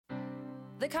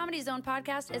The Comedy Zone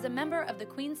podcast is a member of the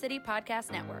Queen City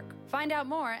Podcast Network. Find out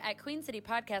more at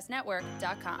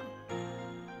queencitypodcastnetwork.com.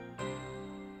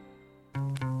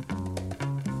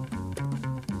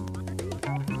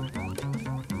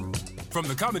 From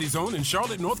the Comedy Zone in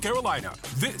Charlotte, North Carolina,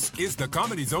 this is the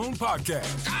Comedy Zone Podcast.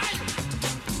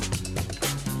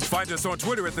 Find us on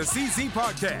Twitter at the CZ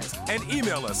Podcast and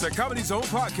email us at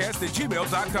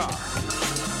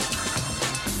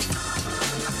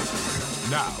comedyzonepodcast@gmail.com.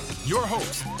 Now, your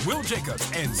hosts, Will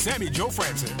Jacobs and Sammy Joe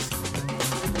Francis.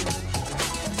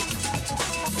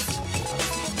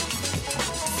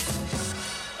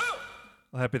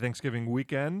 Well, happy Thanksgiving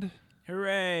weekend.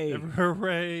 Hooray!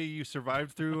 Hooray, you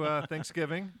survived through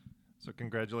Thanksgiving. So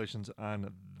congratulations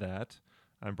on that.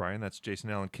 I'm Brian. That's Jason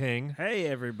Allen King. Hey,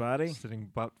 everybody. Sitting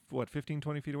about, 15,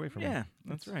 20 feet away from me? Yeah,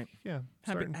 that's right. Yeah.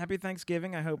 Happy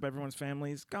Thanksgiving. I hope everyone's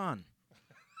family's gone.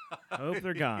 I hope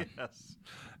they're gone. Yes.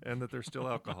 And that there's still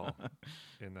alcohol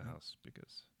in the house.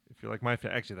 Because if you're like my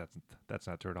actually, that's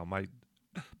not true at all. My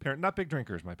not big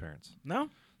drinkers, my parents. No?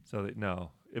 So,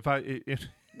 no.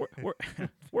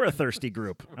 We're a thirsty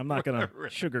group. I'm not going to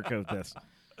sugarcoat this.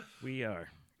 We are.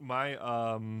 My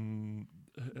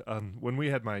when we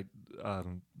had my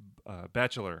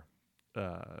bachelor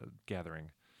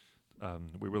gathering,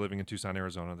 we were living in Tucson,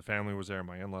 Arizona. The family was there.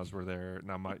 My in-laws were there.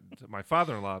 Now my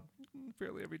father-in-law,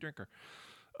 fairly heavy drinker.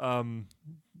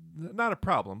 Not a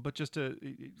problem, but just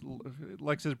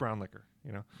likes his brown liquor,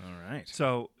 you know. All right.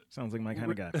 So sounds like my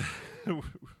kind of guy.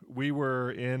 We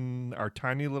were in our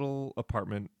tiny little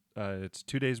apartment. It's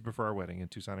 2 days before our wedding in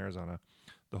Tucson, Arizona.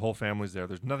 The whole family's there.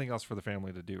 There's nothing else for the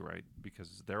family to do, right?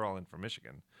 Because they're all in from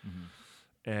Michigan.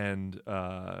 Mm-hmm. And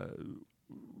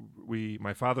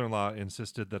my father-in-law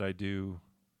insisted that I do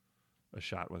a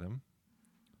shot with him.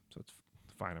 So it's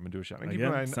fine. I'm going to do a shot.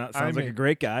 Sounds like a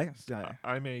great guy.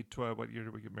 I'm what year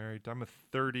did we get married? I'm a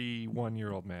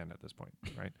 31-year-old man at this point,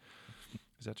 right?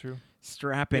 Is that true?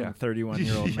 Strapping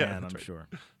 31-year-old yeah, man, I'm right. sure.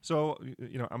 So,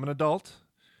 I'm an adult.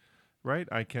 Right,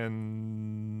 I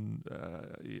can.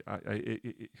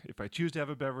 If I choose to have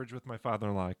a beverage with my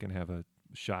father-in-law, I can have a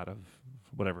shot of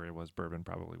whatever it was, bourbon,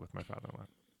 probably with my father-in-law.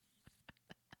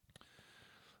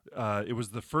 It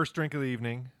was the first drink of the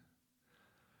evening.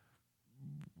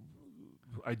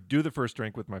 I do the first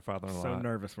drink with my father-in-law. So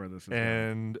nervous for this.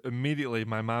 And immediately,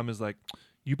 my mom is like,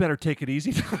 "You better take it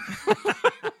easy."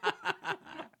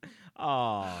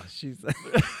 Oh, she's.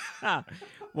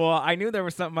 Well, I knew there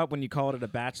was something up when you called it a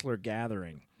bachelor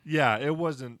gathering. Yeah, it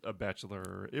wasn't a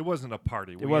bachelor. It wasn't a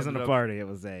party. It wasn't a party. It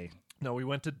was a. No, we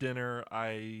went to dinner.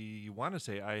 I want to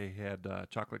say I had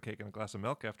chocolate cake and a glass of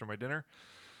milk after my dinner.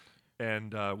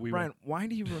 And Brian, why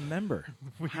do you remember?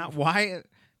 Why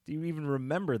do you even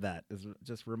remember that? Is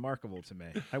just remarkable to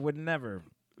me. I would never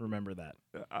remember that.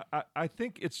 I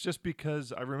think it's just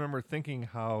because I remember thinking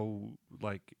how,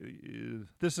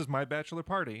 this is my bachelor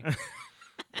party.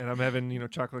 And I'm having,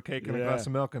 chocolate cake and a glass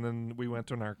of milk, and then we went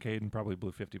to an arcade and probably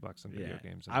blew $50 on video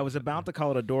games. I was about to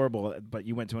call it adorable, but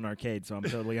you went to an arcade, so I'm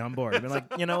totally on board. I've been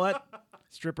like, you know what?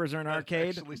 Strippers are an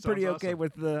arcade. Pretty okay awesome.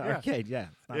 With the arcade, yeah.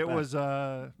 It was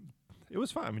fun.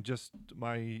 I mean, just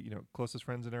my closest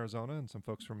friends in Arizona and some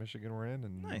folks from Michigan were in,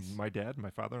 and nice. My dad, and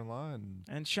my father-in-law,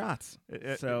 and shots.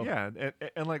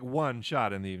 And like one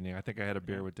shot in the evening. I think I had a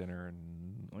beer with dinner,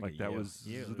 and there was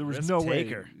Risk no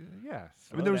taker. way. Yeah,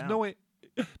 Slow I mean there was down. no way.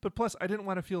 But plus, I didn't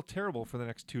want to feel terrible for the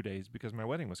next 2 days because my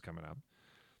wedding was coming up.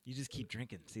 You just keep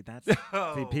drinking. See, that's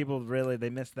see, people really they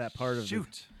miss that part of You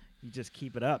just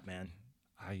keep it up, man.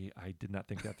 I did not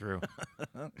think that through.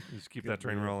 You just keep that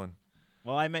train rolling.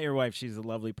 Well, I met your wife. She's a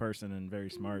lovely person and very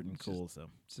smart and cool. So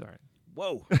Sorry.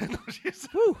 Whoa.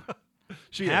 Whew.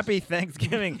 Happy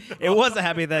Thanksgiving. It was a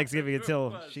happy Thanksgiving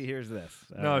until she hears this.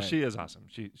 No, she is awesome.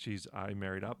 I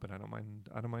married up, and I don't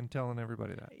mind telling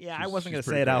everybody that. Yeah, I wasn't going to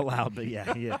say it out loud, but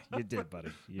yeah, you did, buddy.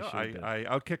 You sure did. I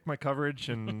outkicked my coverage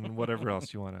and whatever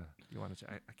else you want to say.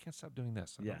 I can't stop doing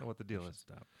this. I don't know what the deal is.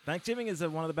 Stop. Thanksgiving is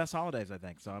one of the best holidays, I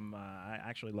think. So I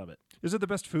actually love it. Is it the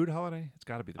best food holiday? It's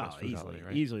got to be the best food easily, holiday,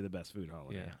 right? Easily the best food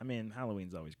holiday. Yeah. I mean,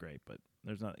 Halloween's always great, but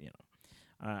there's not,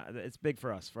 it's big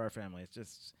for us, for our family. It's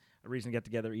just a reason to get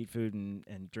together, eat food,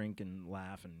 and drink and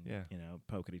laugh and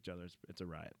poke at each other. It's a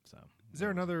riot. So, is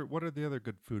there another? What are the other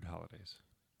good food holidays?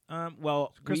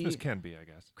 Well, Christmas can be, I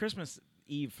guess. Christmas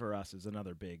Eve for us is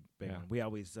another big one. We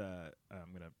always.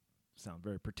 I'm gonna sound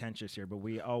very pretentious here, but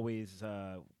we always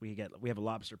we have a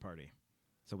lobster party,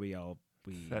 so we.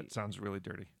 That sounds really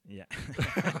dirty. Yeah.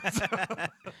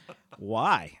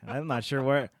 Why? I'm not sure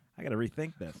where. I got to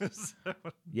rethink this.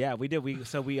 Yeah, we did.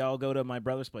 We all go to my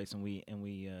brother's place and we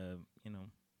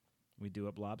We do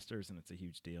up lobsters, and it's a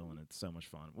huge deal, and it's so much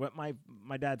fun. What my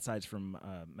dad's side's from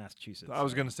Massachusetts. I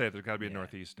was going to say there's got to be a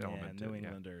Northeast element. New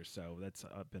Englander. So that's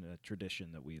been a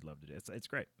tradition that we love to do. It's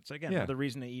great. So again, another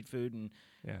reason to eat food and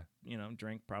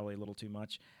drink probably a little too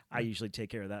much. I usually take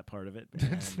care of that part of it.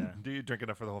 And, do you drink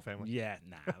enough for the whole family? Yeah,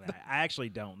 I actually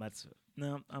don't.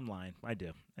 I'm lying. I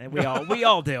do, and we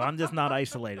all do. I'm just not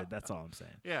isolated. That's all I'm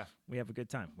saying. Yeah, we have a good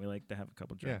time. We like to have a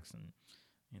couple drinks and.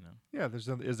 Yeah,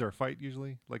 is there a fight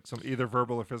usually? Like some either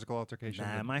verbal or physical altercation?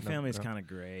 Nah, my family's kind of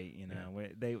great,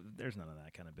 there's none of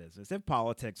that kind of business. If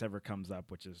politics ever comes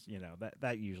up, which is,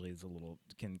 that usually is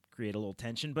can create a little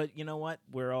tension, but you know what?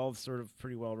 We're all sort of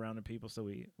pretty well-rounded people, so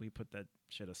we put that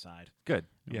shit aside. Good.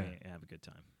 Yeah. We have a good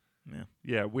time. Yeah.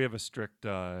 Yeah, we have a strict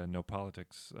no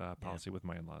politics policy with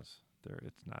my in-laws.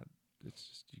 It's not.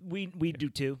 It's just we do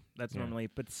too. That's normally,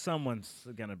 but someone's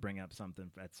gonna bring up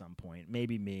something at some point.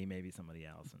 Maybe me, maybe somebody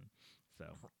else, and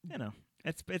so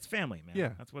it's family, man.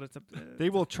 Yeah, that's what it's.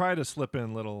 They will try to slip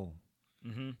in little,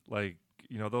 like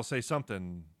they'll say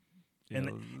something,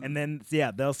 and then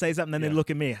they'll say something. Then they look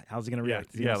at me. How's he gonna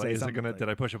react? Is it gonna? Did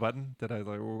I push a button? Did I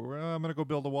I'm gonna go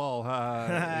build a wall?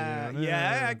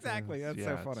 Yeah, exactly. That's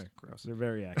so funny. Gross. They're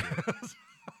very accurate.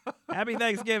 Happy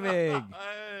Thanksgiving!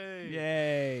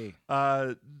 Yay!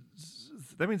 That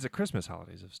means the Christmas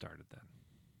holidays have started then.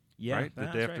 Yeah, right? The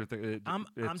day after. Right.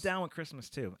 I'm down with Christmas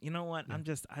too. You know what?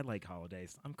 Yeah. I like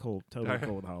holidays. I'm totally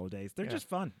cool with holidays. They're just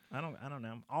fun. I don't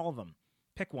know all of them.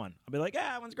 Pick one. I'll be like,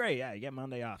 that one's great. Yeah, you get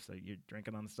Monday off, so you're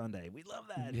drinking on Sunday. We love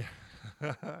that. Yeah,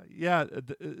 yeah.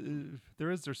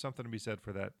 There's something to be said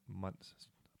for that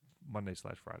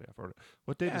Monday/Friday off.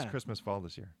 What day does Christmas fall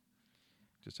this year?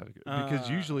 Just out of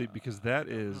because that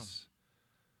is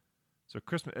so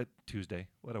Christmas Tuesday.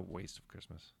 What a waste of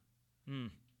Christmas.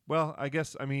 Well, I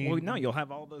guess no, you'll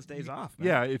have all those days off. Man.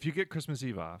 Yeah, if you get Christmas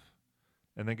Eve off,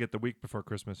 and then get the week before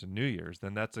Christmas and New Year's,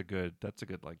 then that's a good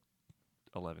like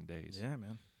 11 days. Yeah,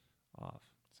 man, off.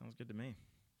 Sounds good to me.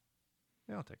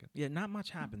 Yeah, I'll take it. Yeah, not much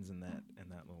happens in that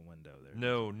little window there.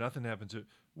 No, nothing happens.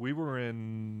 We were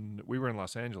in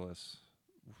Los Angeles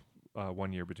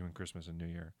 1 year between Christmas and New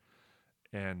Year.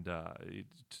 And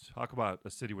talk about a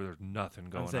city where there's nothing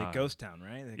going on. Ghost town,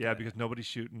 right? Because nobody's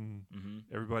shooting.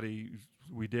 Everybody.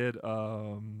 We did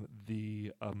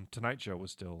the Tonight Show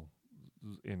was still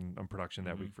in production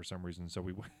that week for some reason. So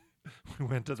we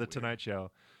went to the Tonight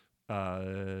Show.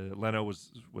 Leno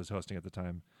was hosting at the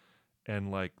time,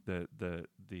 and like the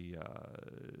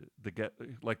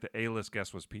A-list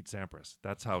guest was Pete Sampras.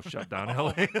 That's how shut down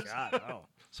LA is. God, oh.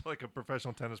 So like a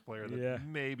professional tennis player that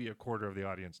maybe a quarter of the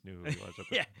audience knew who he was.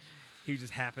 Yeah, he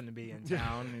just happened to be in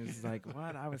town. He's like,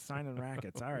 "What? I was signing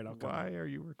rackets. All right, I'll come." Why are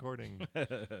you recording?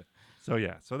 So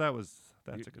that's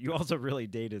a good. You also really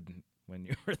dated when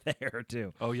you were there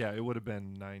too. Oh yeah, it would have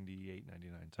been 98,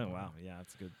 99. Oh wow, yeah,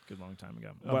 that's a good long time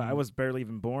ago. Well, I was barely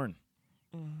even born.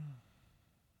 I'll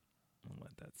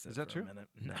let that sit. Is that for true? A minute.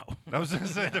 No. I was going to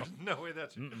say there's no way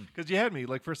that's true. Because you had me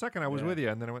like for a second I was with you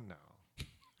and then I went no.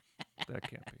 That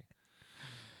can't be.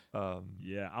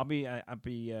 Yeah, I'll be I'm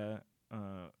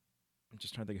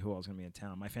just trying to think of who else is going to be in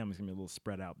town. My family's going to be a little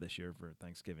spread out this year for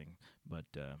Thanksgiving, but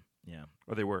yeah.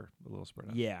 Well, they were a little spread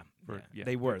out. Yeah,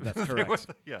 they were. That's correct.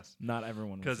 Yes. Not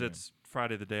everyone was. Because it's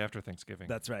Friday the day after Thanksgiving.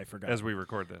 That's right. I forgot. As we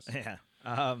record this.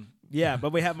 Yeah.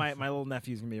 But we have my little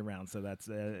nephew's going to be around, so that's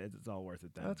it's all worth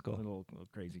it then. That's cool. A little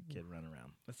crazy kid running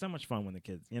around. It's so much fun when the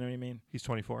kids, you know what I mean? He's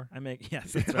 24?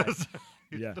 Yes, that's right.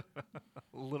 Yeah.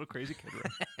 A little crazy kid,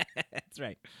 right? That's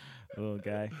right. Little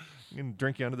guy. You can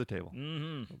drink you under the table.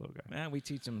 Mm-hmm. A little guy. We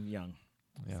teach him young.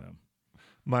 Yeah. So.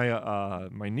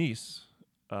 My niece,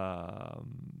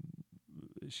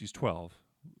 she's 12,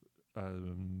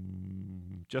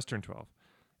 just turned 12,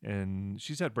 and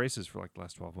she's had braces for like the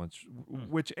last 12 months,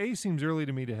 which A, seems early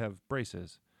to me to have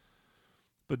braces,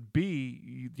 but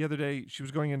B, the other day she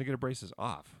was going in to get her braces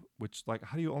off, which like,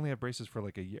 how do you only have braces for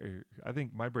like a year? I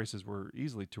think my braces were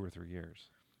easily 2 or 3 years.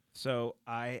 So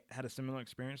I had a similar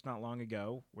experience not long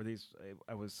ago where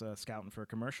I was scouting for a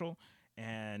commercial.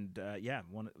 And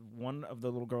one of the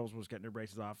little girls was getting her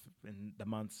braces off in the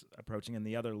months approaching, and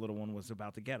the other little one was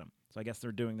about to get them. So I guess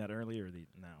they're doing that earlier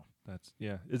now.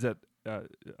 Is that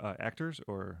actors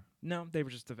or no? They were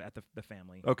just at the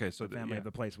family. Okay, so the family of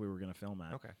the place we were going to film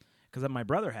at. Okay, because my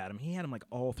brother had him. He had him like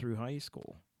all through high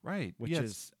school. Right, which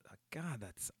is God,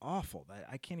 that's awful.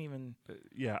 I can't even.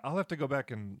 I'll have to go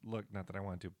back and look. Not that I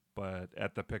want to, but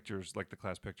at the pictures, like the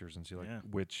class pictures, and see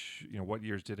which what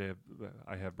years did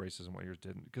I have braces and what years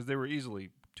didn't, because they were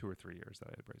easily 2 or 3 years that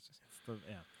I had braces.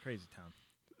 Crazy town.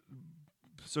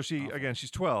 So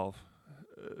she's 12,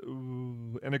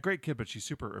 and a great kid, but she's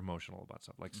super emotional about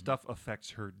stuff. Like stuff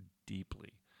affects her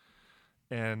deeply.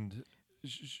 And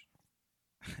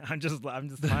I'm just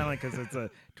smiling because it's a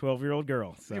 12-year-old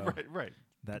girl. So right.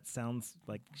 that sounds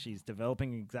like she's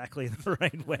developing exactly the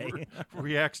right way.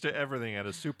 Reacts to everything at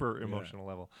a super emotional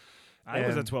level. I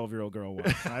was a 12-year-old girl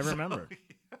once. I remember.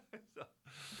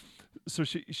 So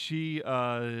she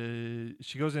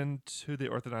goes into the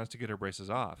orthodontist to get her braces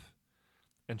off,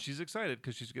 and she's excited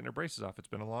because she's getting her braces off. It's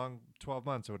been a long 12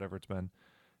 months or whatever it's been,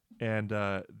 and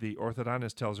the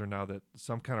orthodontist tells her now that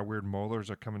some kind of weird molars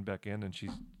are coming back in, and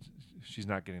she's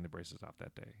not getting the braces off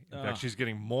that day. In fact, she's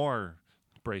getting more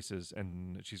braces,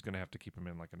 and she's going to have to keep them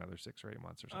in like another 6 or 8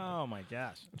 months or something. Oh my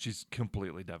gosh, she's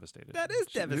completely devastated. that is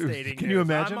devastating. Can you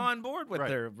imagine? I'm on board with Right.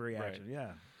 their reaction. Right.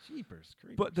 Yeah, jeepers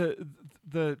creepers. But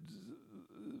the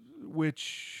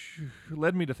which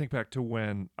led me to think back to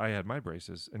when I had my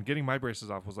braces, and getting my braces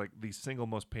off was like the single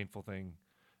most painful thing.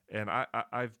 And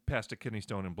I've passed a kidney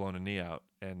stone and blown a knee out,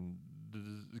 and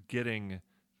getting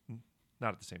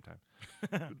not at the same time.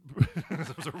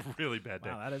 It was a really bad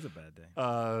day. Wow, that is a bad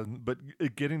day.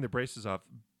 But getting the braces off,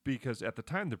 because at the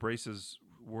time the braces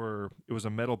it was a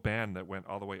metal band that went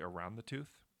all the way around the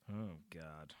tooth. Oh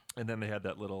God! And then they had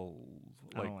that little,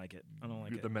 I don't like it. I don't like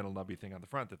the it. metal nubby thing on the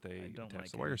front that they I don't attach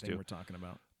like the wires anything to. we're talking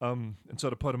about. And so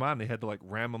to put them on, they had to like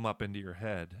ram them up into your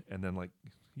head and then like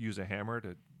use a hammer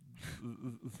to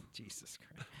Jesus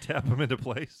Christ! tap them into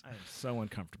place. I am so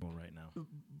uncomfortable right now.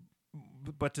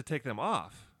 But to take them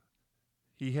off,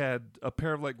 he had a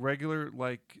pair of like regular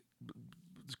like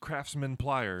Craftsman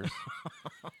pliers.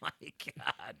 Oh my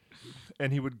God!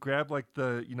 And he would grab like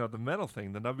the metal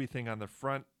thing, the nubby thing on the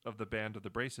front of the band of the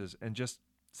braces, and just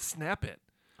snap it.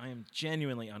 I am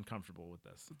genuinely uncomfortable with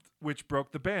this. Which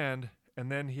broke the band,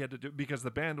 and then he had to do, because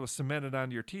the band was cemented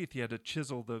onto your teeth, he had to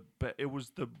chisel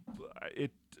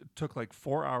it took like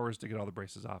 4 hours to get all the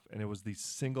braces off, and it was the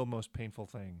single most painful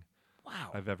thing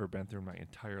Wow. I've ever been through in my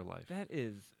entire life.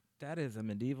 That is a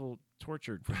medieval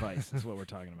torture device. Is what we're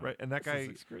talking about. Right, and that guy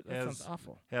that sounds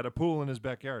awful. had a pool in his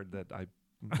backyard that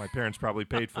my parents probably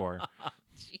paid for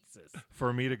Jesus.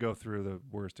 for me to go through the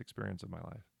worst experience of my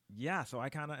life. Yeah, so I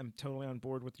kind of am totally on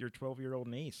board with your 12-year-old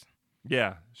niece.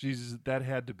 Yeah, that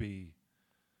had to be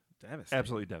Devastating.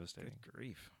 absolutely devastating. Good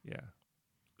grief. Yeah.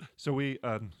 So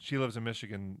she lives in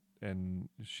Michigan, and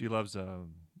she loves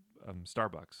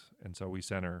Starbucks, and so we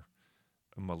sent her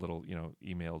a little,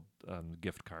 emailed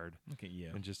gift card, Look at you.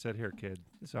 and just said, "Here, kid,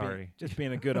 Just sorry." just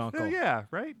being a good uncle. Yeah,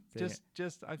 right. Dang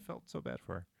Just I felt so bad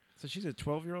for her. So she's a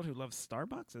 12-year-old who loves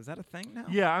Starbucks? Is that a thing now?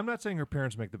 Yeah, I'm not saying her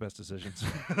parents make the best decisions,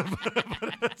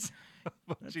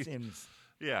 but That she, seems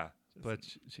yeah, but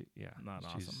she yeah, not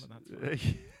she's- awesome, but that's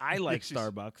fine. I like she's-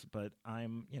 Starbucks, but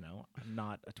I'm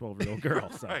not a 12-year-old girl.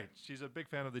 So Right. She's a big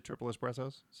fan of the triple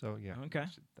espressos. So yeah. Okay.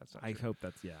 That's not I true. hope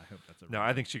that's a No,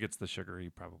 I think she gets the sugary,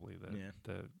 probably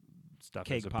the stuff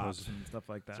cake as pops opposed and stuff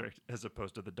like that. that's right, as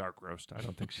opposed to the dark roast. I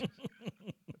don't think she's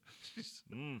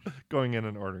Mm. going in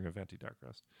and ordering a venti dark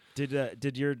roast.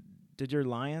 Did your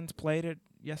Lions play it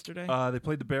yesterday? They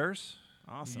played the Bears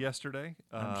Awesome. yesterday.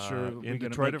 I'm sure we're in gonna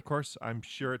Detroit, make- of course. I'm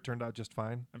sure it turned out just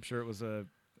fine I'm sure it was a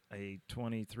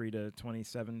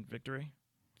 23-27 victory.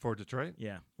 for Detroit.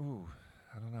 Yeah. Ooh,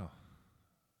 I don't know.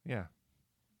 Yeah.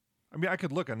 I mean, I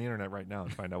could look on the internet right now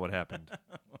and find out what happened,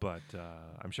 but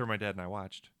I'm sure my dad and I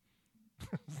watched.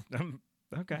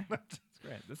 Okay. That's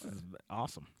great. This is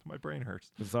awesome. My brain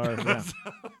hurts. Bizarre. Yeah.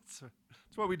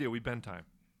 That's what we do. We bend time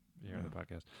here on the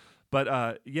podcast.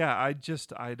 But yeah, I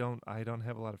don't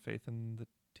have a lot of faith in the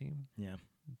team Yeah.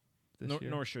 this year.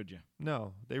 Nor should you.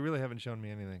 No, they really haven't shown me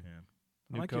anything. Yeah.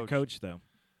 New I like your coach though.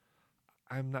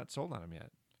 I'm not sold on him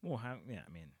yet. Well, yeah,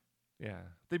 I mean, Yeah,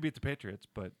 they beat the Patriots,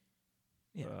 but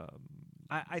yeah.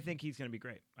 I think he's going to be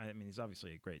great. I mean, he's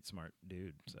obviously a great, smart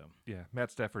dude. So yeah,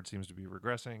 Matt Stafford seems to be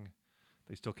regressing.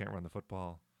 They still can't run the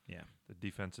football. yeah, The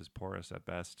defense is porous at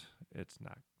best. It's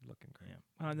not looking great.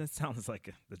 yeah. Well, that sounds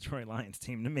like the Detroit Lions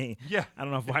team to me. Yeah, I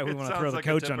don't know why we It want to sounds throw the like a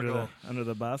coach typical- under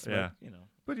the bus, Yeah. but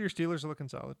but your Steelers are looking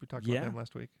solid. We talked Yeah. about them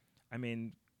last week. I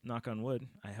mean, knock on wood.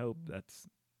 I hope that's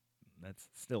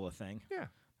still a thing. Yeah,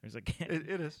 There's a game.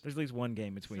 it is. There's at least one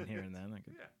game between here and then.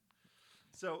 Yeah.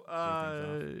 So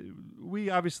things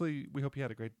we hope you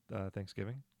had a great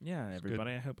Thanksgiving, Yeah, good.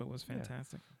 everybody. I hope it was Yeah.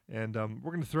 fantastic. and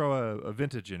we're going to throw a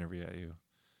vintage interview at you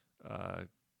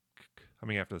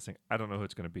coming after this thing. I don't know who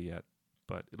it's going to be yet,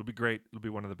 but it'll be great. It'll be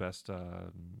one of the best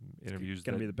interviews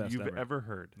gonna that be the best you've ever.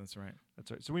 heard. That's right.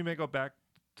 That's right. So we may go back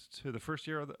to the first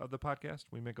year of the podcast.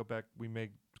 We may go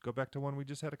back to one we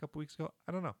just had a couple weeks ago.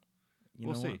 I don't know.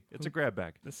 We'll know see. what? It's a grab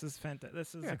bag, This is fantastic.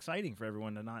 This is Yeah. exciting for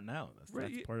everyone to not know. Right,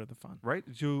 That's part of the fun. right?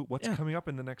 So what's Yeah. coming up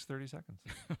in the next 30 seconds?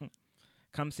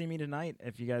 come see me tonight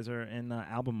if you guys are in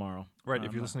Albemarle. Right.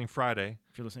 If you're listening Friday,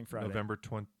 November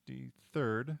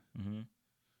 23rd,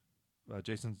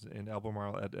 Jason's in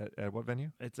Albemarle at what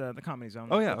venue? It's the Comedy Zone.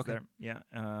 Oh, yeah. It's Okay. there.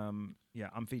 Yeah.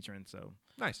 I'm featuring, so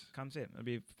Nice. come see it. It'll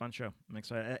be a fun show. I'm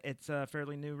excited. It's a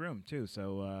fairly new room, too,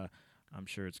 so I'm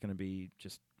sure it's going to be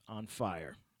just on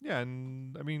fire. Yeah,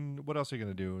 and I mean, what else are you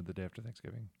going to do the day after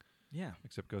Thanksgiving? Yeah.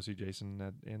 Except go see Jason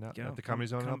at Go. the Comedy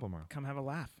Zone in Albemarle. Come have a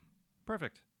laugh.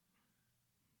 Perfect.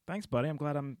 Thanks, buddy. I'm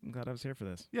glad I was here for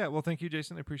this. Yeah, well, thank you,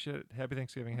 Jason. I appreciate it. Happy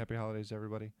Thanksgiving. Happy holidays,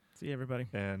 everybody. See you, everybody.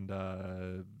 And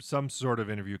some sort of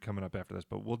interview coming up after this,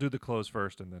 but we'll do the close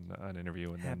first and then an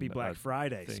interview. And Happy then, Black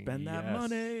Friday. thing. Spend that Yes.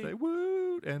 money.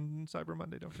 Woo! And Cyber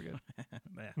Monday, don't forget.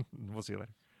 Yeah. We'll see you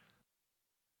later.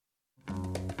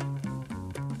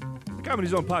 The Comedy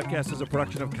Zone podcast is a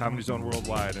production of Comedy Zone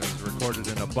Worldwide and is recorded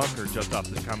in a bunker just off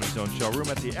the Comedy Zone showroom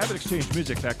at the Abbott Exchange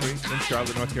Music Factory in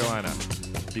Charlotte, North Carolina.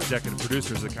 The executive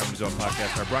producers of the Comedy Zone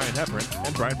podcast are Brian Hepburn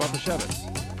and Brian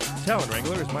Baltashevitz. Talent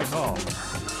Wrangler is Mike Hall.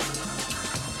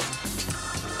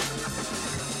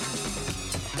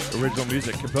 Original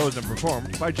music composed and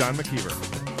performed by John McKeever.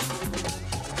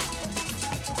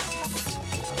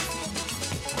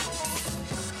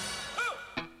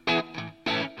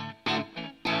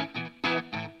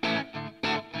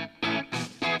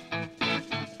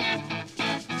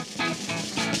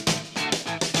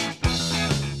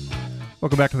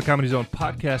 Welcome back to the Comedy Zone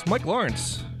podcast. Mike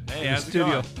Lawrence Hey, in the how's it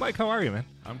studio. going? Mike, how are you, man?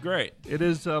 I'm great. It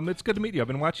is. It's good to meet you. I've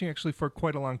been watching actually for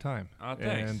quite a long time. Oh,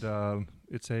 thanks. And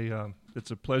it's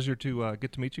a pleasure to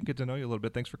get to meet you, get to know you a little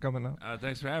bit. Thanks for coming out,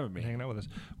 Thanks for having me. hanging out with us.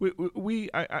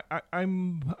 I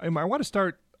want to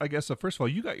start. I guess first of all,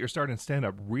 you got your start in stand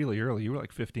up really early. You were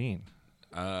like 15.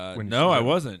 When you No, I started.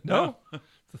 wasn't. No,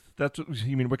 that's what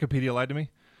you mean. Wikipedia lied to me.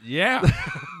 Yeah.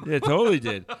 It totally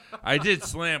did. I did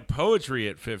slam poetry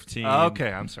at 15.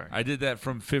 Okay, I'm sorry. I did that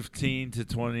from 15 to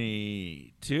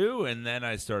 22, and then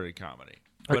I started comedy.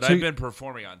 All right, But so I've you- been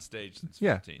performing on stage since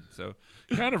Yeah. 15. So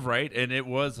kind of right, and it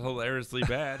was hilariously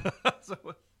bad. So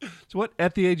what?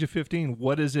 At the age of 15,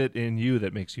 what is it in you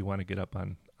that makes you want to get up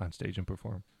on stage and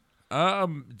perform?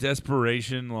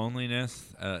 Desperation,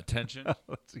 loneliness, tension.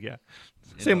 Yeah,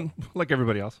 You same know. like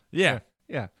everybody else. Yeah.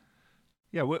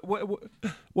 Yeah.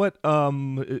 What?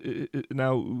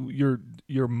 Now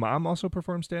your mom also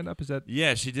performed stand up. Is that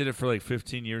Yeah, she did it for like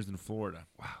 15 years in Florida.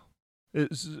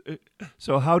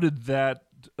 so? How did that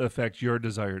affect your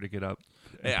desire to get up?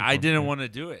 and I perform? didn't want to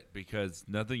do it because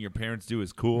nothing your parents do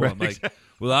is cool. Right, I'm like,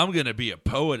 well, I'm going to be a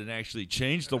poet and actually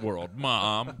change the world,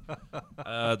 Mom.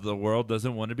 The world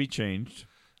doesn't want to be changed.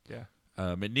 Yeah.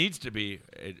 It needs to be.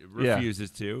 It Yeah. refuses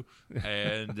to.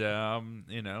 And,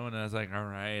 and I was like, all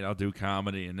right, I'll do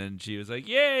comedy. And then she was like,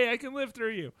 yay, I can live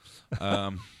through you.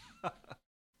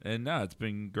 And no, it's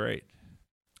been great.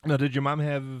 Now, did your mom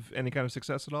have any kind of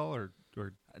success at all, or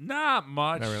Not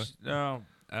much. Not really? No.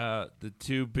 The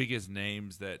two biggest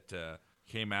names that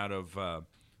came out of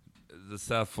the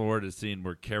South Florida scene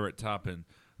were Carrot Top and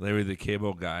Larry the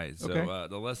Cable Guy. So Okay.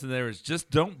 the lesson there is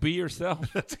just don't be yourself.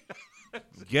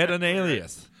 Get an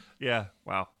alias. Yeah.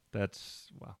 Wow.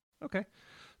 That's wow. Okay.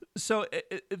 So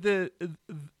the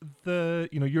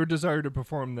your desire to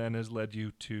perform then has led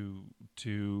you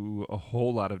to a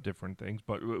whole lot of different things,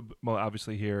 but well,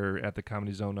 obviously here at the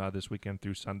Comedy Zone this weekend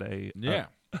through Sunday. Yeah.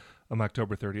 On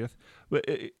October 30th. But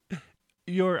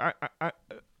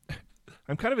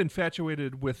I'm kind of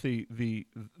infatuated with the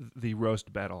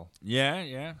roast battle.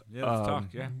 Yeah. Let's talk.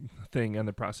 Yeah. Thing and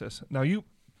the process.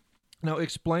 Now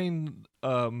explain,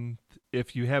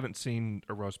 if you haven't seen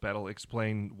a roast battle,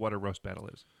 explain what a roast battle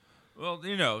is.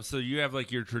 Well, so you have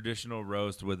like your traditional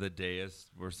roast with a dais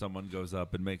where someone goes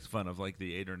up and makes fun of like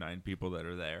the 8 or 9 people that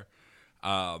are there.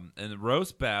 And the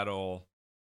roast battle,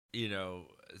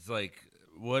 it's like,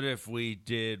 what if we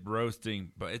did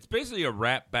roasting? But it's basically a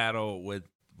rap battle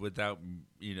without,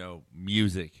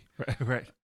 music. Right.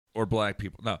 Or black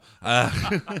people. No.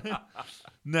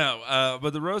 No.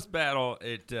 But the roast battle,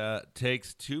 it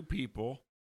takes 2 people,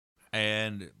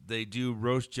 and they do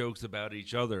roast jokes about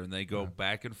each other, and they go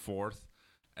back and forth,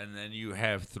 and then you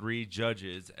have 3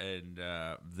 judges, and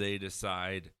they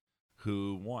decide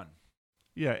who won.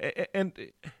 Yeah, and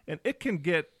it can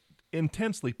get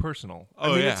intensely personal.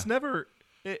 Oh, I mean, yeah. It's never.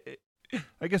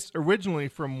 I guess originally,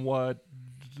 from what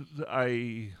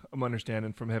I am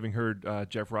understanding from having heard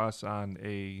Jeff Ross on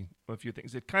a few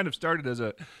things, it kind of started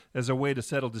as a way to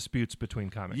settle disputes between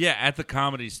comics. Yeah, at the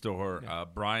Comedy Store,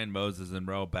 Brian Moses and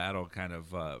Ro Battle kind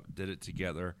of did it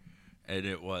together, and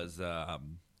it was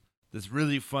this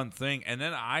really fun thing. And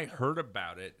then I heard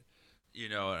about it,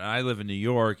 and I live in New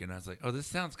York, and I was like, oh, this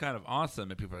sounds kind of awesome.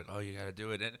 And people are like, oh, you got to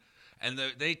do it. And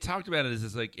they talked about it as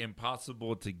this like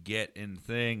impossible to get in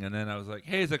thing. And then I was like,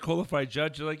 hey, is a qualified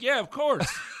judge? They're like, yeah, of course.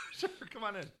 Sure, come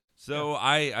on in. So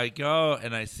I go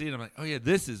and I see it. I'm like, oh, yeah,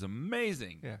 this is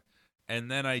amazing. Yeah. And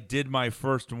then I did my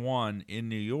first one in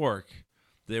New York.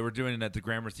 They were doing it at the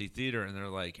Gramercy Theater, and they're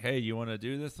like, hey, you want to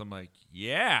do this? I'm like,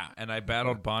 yeah. And I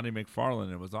battled Bonnie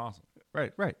McFarlane. It was awesome.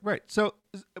 Right. So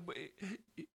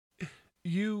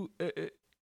you,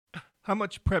 how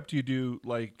much prep do you do?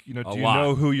 Like, do you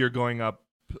know who you're going up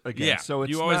against? Yeah. So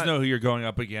it's you always know who you're going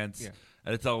up against. Yeah.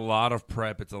 And it's a lot of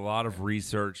prep. It's a lot of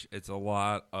research. It's a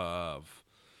lot of,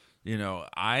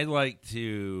 I like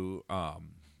to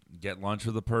get lunch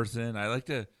with a person. I like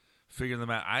to figure them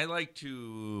out. I like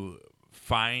to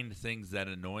find things that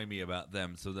annoy me about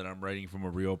them so that I'm writing from a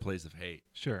real place of hate.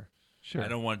 Sure. I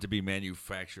don't want it to be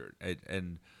manufactured.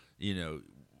 And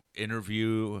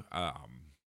interview,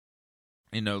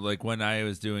 like when I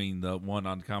was doing the one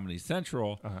on Comedy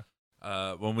Central,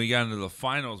 when we got into the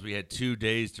finals, we had 2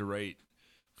 days to write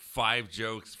 5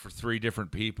 jokes for 3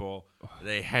 different people.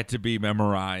 They had to be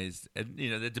memorized, and they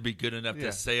had to be good enough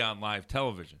to say on live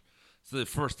television. So the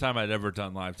first time I'd ever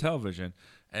done live television,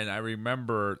 and I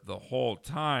remember the whole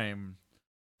time,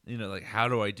 like, how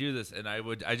do I do this? And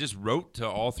I just wrote to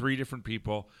all 3 different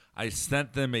people. I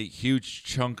sent them a huge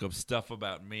chunk of stuff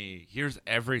about me. Here's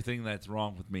everything that's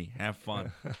wrong with me. Have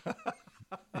fun.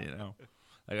 Like,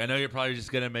 I know you're probably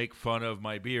just going to make fun of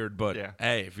my beard, but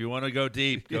hey, if you want to go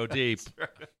deep, go deep.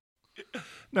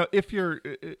 Now, if you're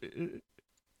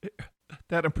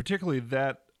that, and particularly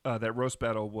that roast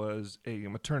battle was a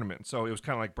tournament, so it was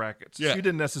kind of like brackets. Yeah. So you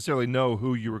didn't necessarily know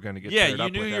who you were going to get. Yeah, paired you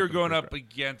up knew with you were after the going first up round.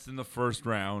 against in the first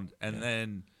round, and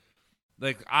then,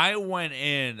 like, I went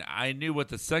in, I knew what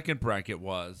the second bracket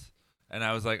was, and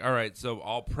I was like, all right, so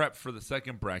I'll prep for the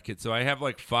second bracket. So I have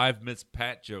like 5 Miss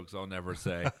Pat jokes I'll never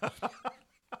say.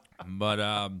 But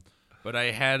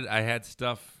I had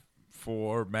stuff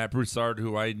for Matt Broussard,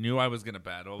 who I knew I was going to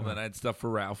battle. Then I had stuff for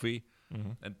Ralphie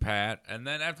and Pat. And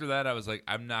then after that, I was like,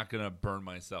 I'm not going to burn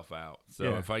myself out.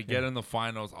 So if I get in the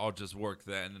finals, I'll just work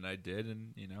then. And I did,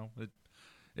 and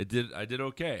I did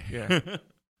okay. Yeah.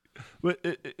 But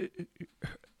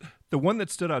the one that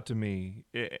stood out to me,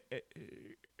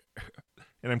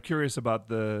 and I'm curious about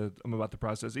the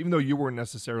process, even though you weren't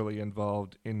necessarily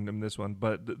involved in this one,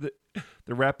 but the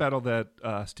rap battle that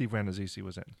Steve Rannazzisi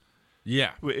was in.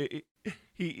 Yeah.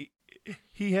 He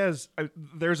has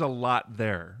there's a lot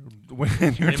there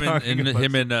when you're talking about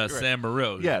him and right. Sam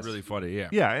Morril. Yes. Really funny. Yeah.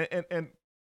 Yeah, and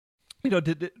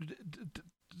did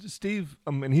Steve,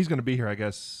 and he's going to be here, I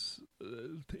guess,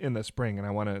 in the spring, and I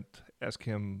want to ask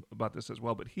him about this as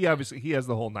well. But he has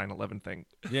the whole 9/11 thing.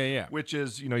 Yeah. Which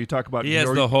is, you talk about. He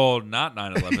has the whole not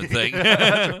 9/11 thing.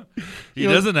 He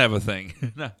doesn't have a thing.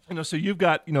 No. So you've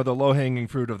got the low hanging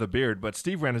fruit of the beard, but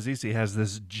Steve Rannazzisi has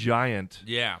this giant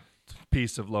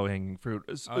piece of low hanging fruit.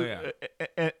 Oh yeah.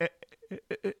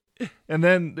 And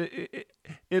then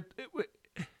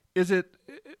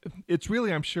it's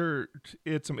really, I'm sure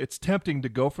it's tempting to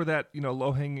go for that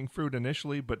low hanging fruit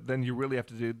initially, but then you really have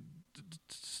to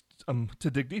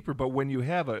dig deeper. But when you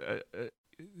have a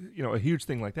huge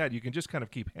thing like that, you can just kind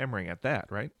of keep hammering at that,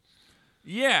 right?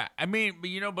 Yeah, I mean,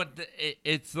 but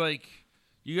it's like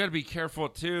you got to be careful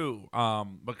too,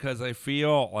 because I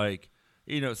feel like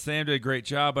Sam did a great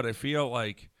job, but I feel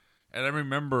like, and I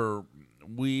remember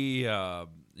we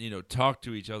talked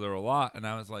to each other a lot, and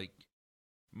I was like,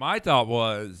 my thought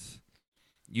was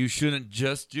you shouldn't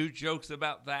just do jokes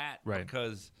about that, right?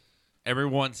 Because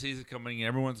everyone sees it coming,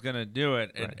 everyone's gonna do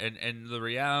it, and the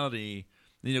reality,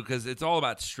 because it's all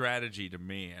about strategy to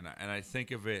me, and I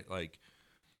think of it like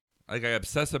I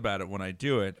obsess about it when I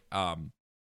do it.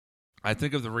 I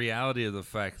think of the reality of the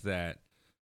fact that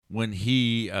when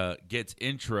he gets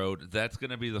introed, that's going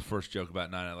to be the first joke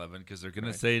about 9/11 because they're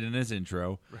going to say it in his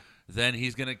intro. Right. Then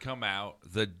he's going to come out.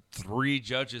 The 3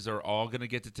 judges are all going to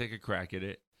get to take a crack at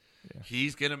it. Yeah.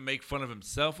 He's going to make fun of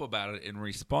himself about it in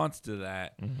response to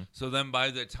that. Mm-hmm. So then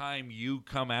by the time you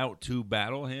come out to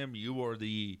battle him, you are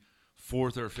the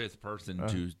 4th or 5th person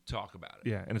to talk about it.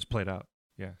 Yeah, and it's played out.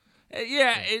 Yeah.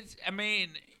 Yeah, it's, I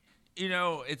mean,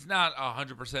 it's not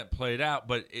 100% played out,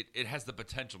 but it has the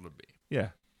potential to be. Yeah,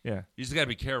 yeah. You just got to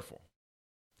be careful.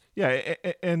 Yeah,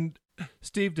 and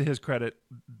Steve, to his credit,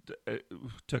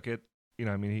 took it.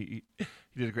 He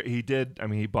did great. He did. I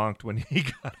mean, he bonked when he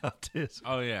got up to his.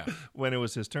 Oh yeah. When it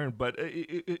was his turn, but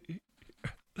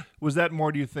was that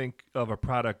more? Do you think of a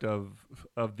product of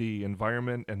the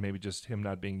environment and maybe just him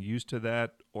not being used to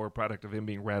that, or a product of him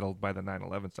being rattled by the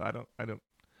 9/11? So I don't.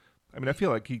 I mean, I feel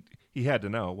like he had to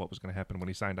know what was going to happen when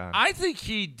he signed on. I think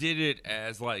he did it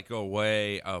as like a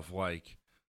way of like,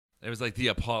 It was like the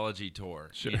apology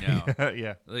tour, Sure. you know.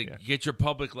 Yeah. Like yeah. get your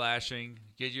public lashing,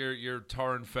 get your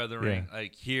tar and feathering. Yeah.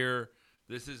 Like here,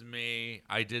 this is me.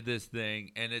 I did this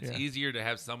thing, and it's Yeah. easier to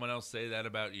have someone else say that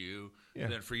about you Yeah.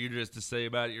 than for you just to say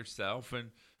about it yourself. And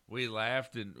we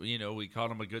laughed, and we called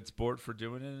him a good sport for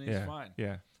doing it, and he's Yeah. fine.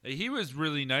 Yeah. He was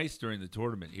really nice during the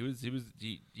tournament. He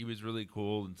was really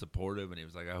cool and supportive, and he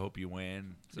was like, "I hope you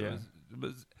win." So Yeah.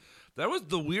 that was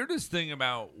the weirdest thing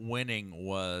about winning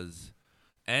was.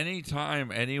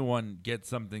 Anytime anyone gets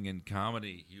something in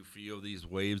comedy, you feel these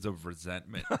waves of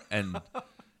resentment, and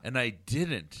I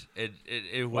didn't.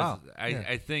 It was. Wow. Yeah.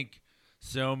 I think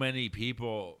so many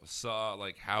people saw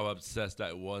like how obsessed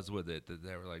I was with it that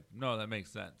they were like, "No, that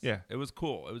makes sense." Yeah. It was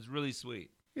cool. It was really sweet.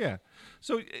 Yeah.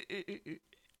 So,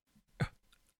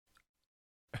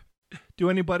 do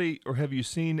anybody, or have you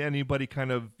seen anybody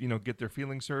kind of, get their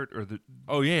feelings hurt, or the?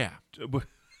 Oh yeah,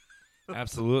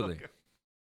 absolutely. Okay.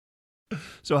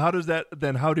 So how does that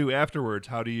then? How do afterwards?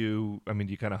 How do you? I mean,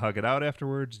 do you kind of hug it out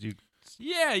afterwards? Do you?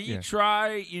 Yeah, you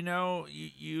try.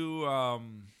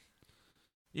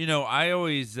 I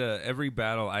always every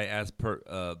battle I ask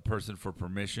person for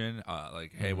permission.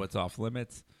 Like, hey, what's off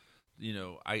limits?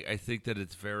 I think that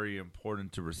it's very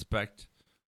important to respect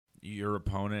your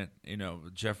opponent.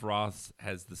 Jeff Ross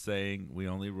has the saying, "We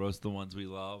only roast the ones we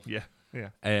love." Yeah. Yeah.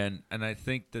 And I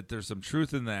think that there's some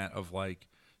truth in that. Of like,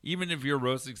 even if you're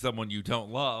roasting someone you don't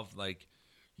love, like.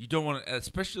 You don't want to,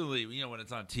 especially, when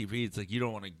it's on TV, it's like you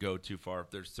don't want to go too far. If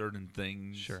there's certain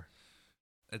things. Sure.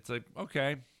 It's like,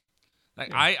 okay. Like,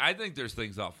 Yeah. I think there's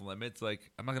things off limits. Like,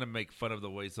 I'm not going to make fun of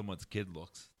the way someone's kid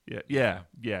looks. Yeah. Yeah.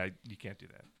 Yeah. You can't do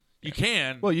that. You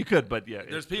can. Well, you could, but yeah.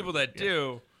 There's people that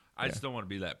do. I just don't want to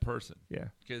be that person. Yeah.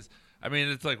 Because, I mean,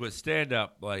 it's like with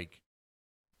stand-up, like,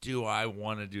 do I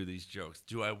want to do these jokes?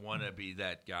 Do I want to be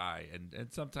that guy?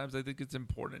 And sometimes I think it's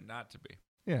important not to be.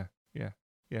 Yeah. Yeah.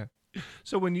 Yeah.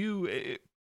 So when you,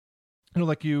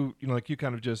 like you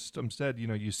kind of just said,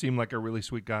 you seem like a really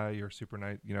sweet guy. You're super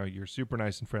nice. You're super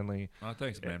nice and friendly. Oh,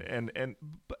 thanks, man. And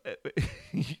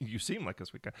you seem like a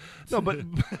sweet guy. No, but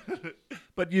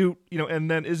but you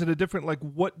and then is it a different, like,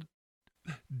 what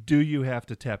do you have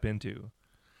to tap into?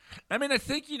 I mean, I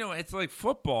think it's like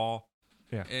football.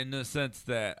 Yeah. In the sense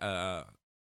that,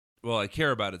 well, I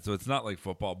care about it, so it's not like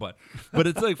football, but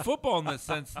it's like football in the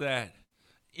sense that.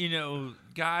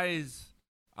 Guys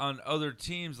on other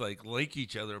teams like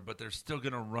each other, but they're still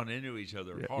gonna run into each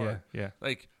other hard. Yeah.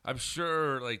 Like I'm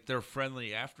sure, like they're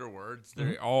friendly afterwards.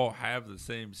 They all have the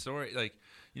same story. Like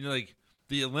like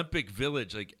the Olympic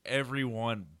Village. Like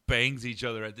everyone bangs each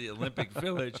other at the Olympic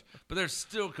Village, but they're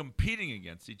still competing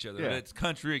against each other. Yeah. And it's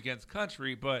country against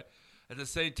country, but at the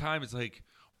same time, it's like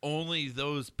only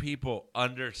those people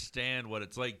understand what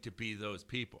it's like to be those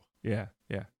people. Yeah.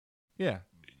 Yeah. Yeah.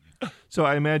 So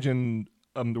I imagine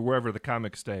wherever the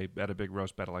comics stay at a big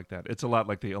roast battle like that, it's a lot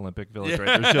like the Olympic Village,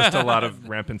 right? There's just a lot of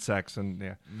rampant sex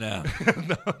and No,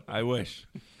 I wish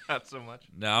not so much.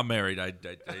 No, I'm married. I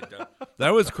don't. That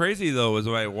was crazy though. Was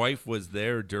my wife was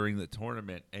there during the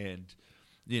tournament, and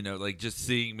like just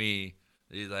seeing me,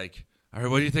 he's like, "All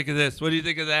right, what do you think of this? What do you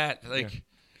think of that?" Like,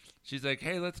 she's like,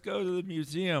 "Hey, let's go to the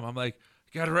museum." I'm like,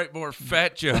 "Got to write more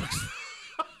fat jokes."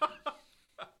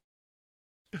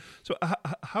 So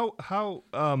how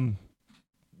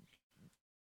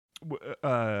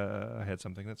I had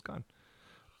something that's gone.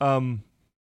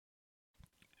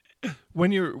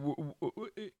 When you're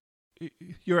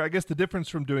I guess the difference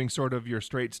from doing sort of your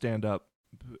straight stand up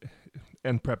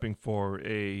and prepping for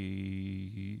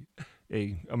a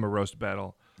roast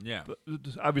battle. Yeah.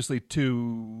 Obviously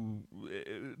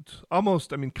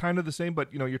almost, I mean, kind of the same,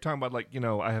 but you're talking about like,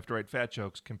 I have to write fat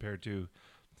jokes compared to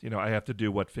I have to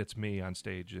do what fits me on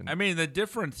stage. And I mean, the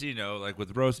difference, like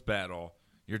with roast battle,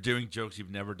 you're doing jokes you've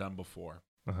never done before.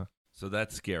 Uh-huh. So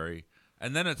that's scary.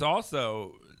 And then it's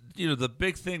also, the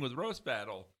big thing with roast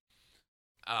battle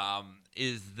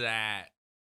is that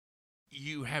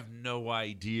you have no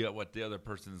idea what the other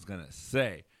person is going to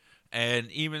say. And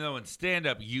even though in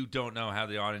stand-up you don't know how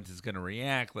the audience is going to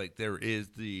react, like there is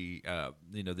the,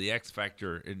 the X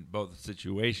factor in both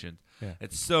situations. Yeah.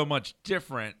 It's so much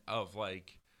different of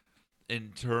like,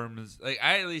 in terms, like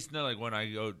I at least know like when I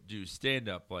go do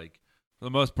stand-up, like for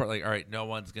the most part, like, all right, no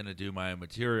one's going to do my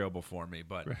material before me.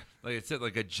 But like I said,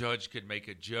 like a judge could make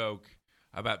a joke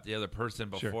about the other person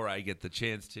before I get the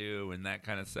chance to, and that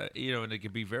kind of stuff, and it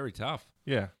can be very tough.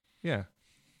 Yeah. Yeah.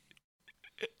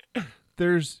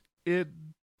 It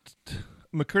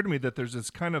occurred to me that there's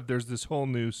this whole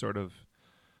new sort of,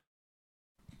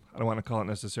 I don't want to call it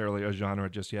necessarily a genre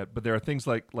just yet, but there are things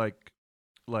like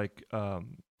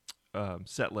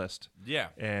set list. Yeah.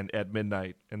 And at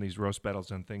midnight and these roast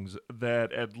battles and things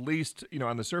that at least,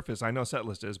 on the surface, I know set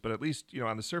list is, but at least,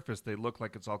 on the surface, they look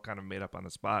like it's all kind of made up on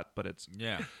the spot. But it's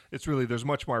really, there's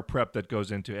much more prep that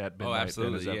goes into at midnight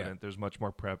than is evident. There's much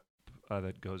more prep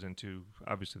that goes into,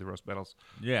 obviously, the roast battles.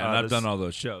 Yeah, and I've done all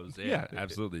those shows. Yeah,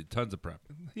 absolutely. Tons of prep.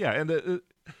 Yeah, and the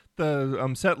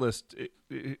set list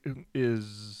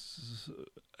is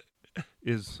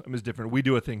different. We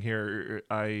do a thing here.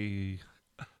 I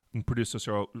produce a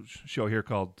show here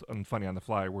called Funny on the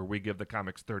Fly, where we give the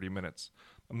comics 30 minutes.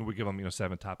 We give them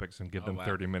 7 topics and give them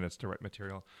 30 minutes to write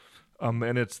material.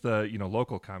 And it's the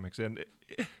local comics, and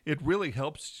it really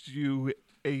helps you.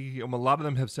 A lot of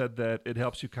them have said that it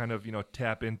helps you kind of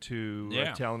tap into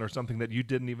a talent or something that you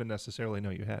didn't even necessarily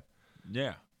know you had.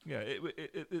 Yeah, yeah.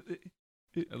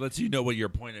 It lets you know what your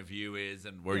point of view is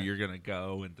and where you're gonna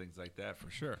go and things like that, for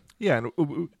sure. Yeah, and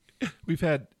we've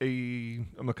had a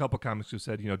couple comics who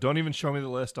said, don't even show me the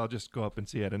list. I'll just go up and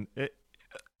see it. And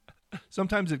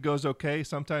sometimes it goes okay.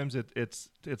 Sometimes it's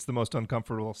the most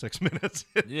uncomfortable 6 minutes.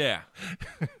 Yeah.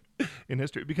 In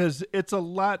history, because it's a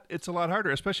lot harder,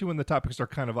 especially when the topics are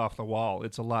kind of off the wall.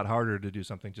 It's a lot harder to do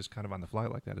something just kind of on the fly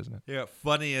like that, isn't it? Yeah,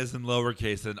 funny is in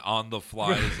lowercase and on the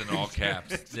fly is in all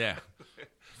caps. Yeah.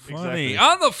 Funny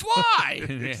on the fly.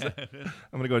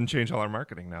 I'm gonna go ahead and change all our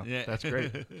marketing now. Yeah. That's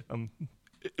great.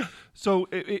 So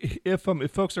if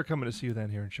folks are coming to see you then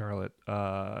here in Charlotte,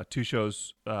 2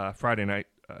 shows Friday night,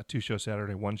 2 shows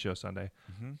Saturday, 1 show Sunday,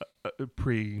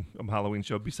 pre Halloween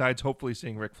show. Besides hopefully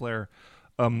seeing Ric Flair,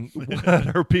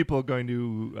 what are people going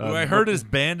to? Who I heard is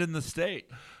banned in the state.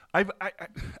 I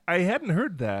hadn't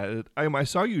heard that. I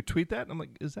saw you tweet that, and I'm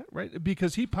like, is that right?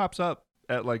 Because he pops up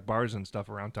at like bars and stuff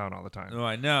around town all the time. No,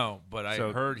 I know, but I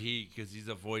heard because he's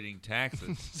avoiding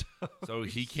taxes, so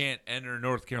he can't enter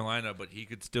North Carolina, but he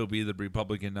could still be the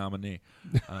Republican nominee.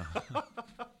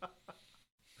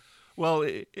 Well,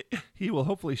 he will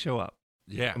hopefully show up.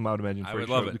 Yeah, I would imagine. I would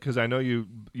love it because I know you're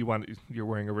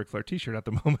wearing a Ric Flair T-shirt at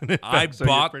the moment. I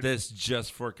bought this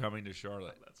just for coming to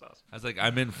Charlotte. That's awesome. I was like,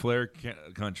 I'm in Flair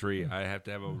country. I have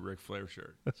to have a Ric Flair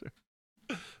shirt. That's right.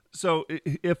 So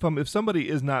if somebody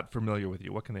is not familiar with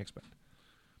you, what can they expect?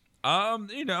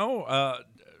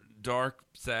 Dark,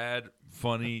 sad,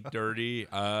 funny, dirty.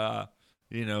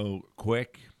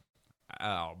 Quick.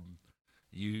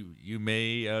 You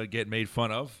may get made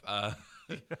fun of. I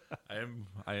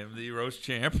am the roast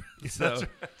champ. So, that's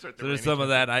right, so there's some of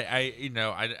that.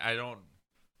 I don't.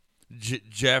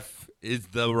 Jeff is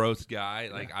the roast guy.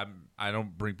 Like I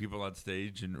don't bring people on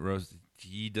stage and roast.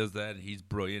 He does that. And he's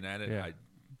brilliant at it. Yeah.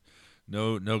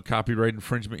 No copyright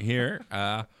infringement here.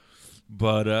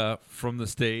 But from the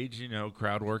stage,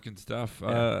 crowd work and stuff.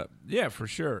 For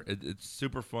sure. It's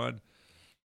super fun.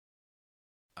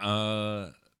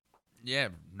 Nerdy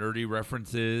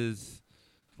references.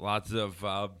 Lots of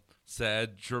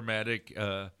sad, traumatic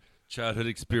childhood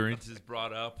experiences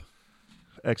brought up.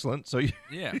 Excellent. So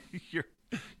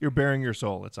you're bearing your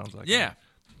soul. It sounds like. Yeah.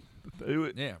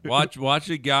 Yeah. Watch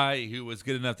a guy who was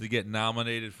good enough to get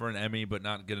nominated for an Emmy, but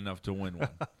not good enough to win one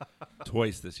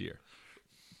twice this year.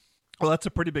 Well, that's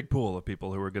a pretty big pool of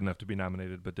people who were good enough to be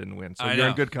nominated but didn't win. So you're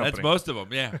in good company. That's most of them.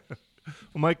 Yeah.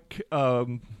 Well, Mike,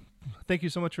 thank you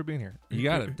so much for being here. You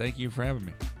got it. Thank you for having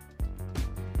me.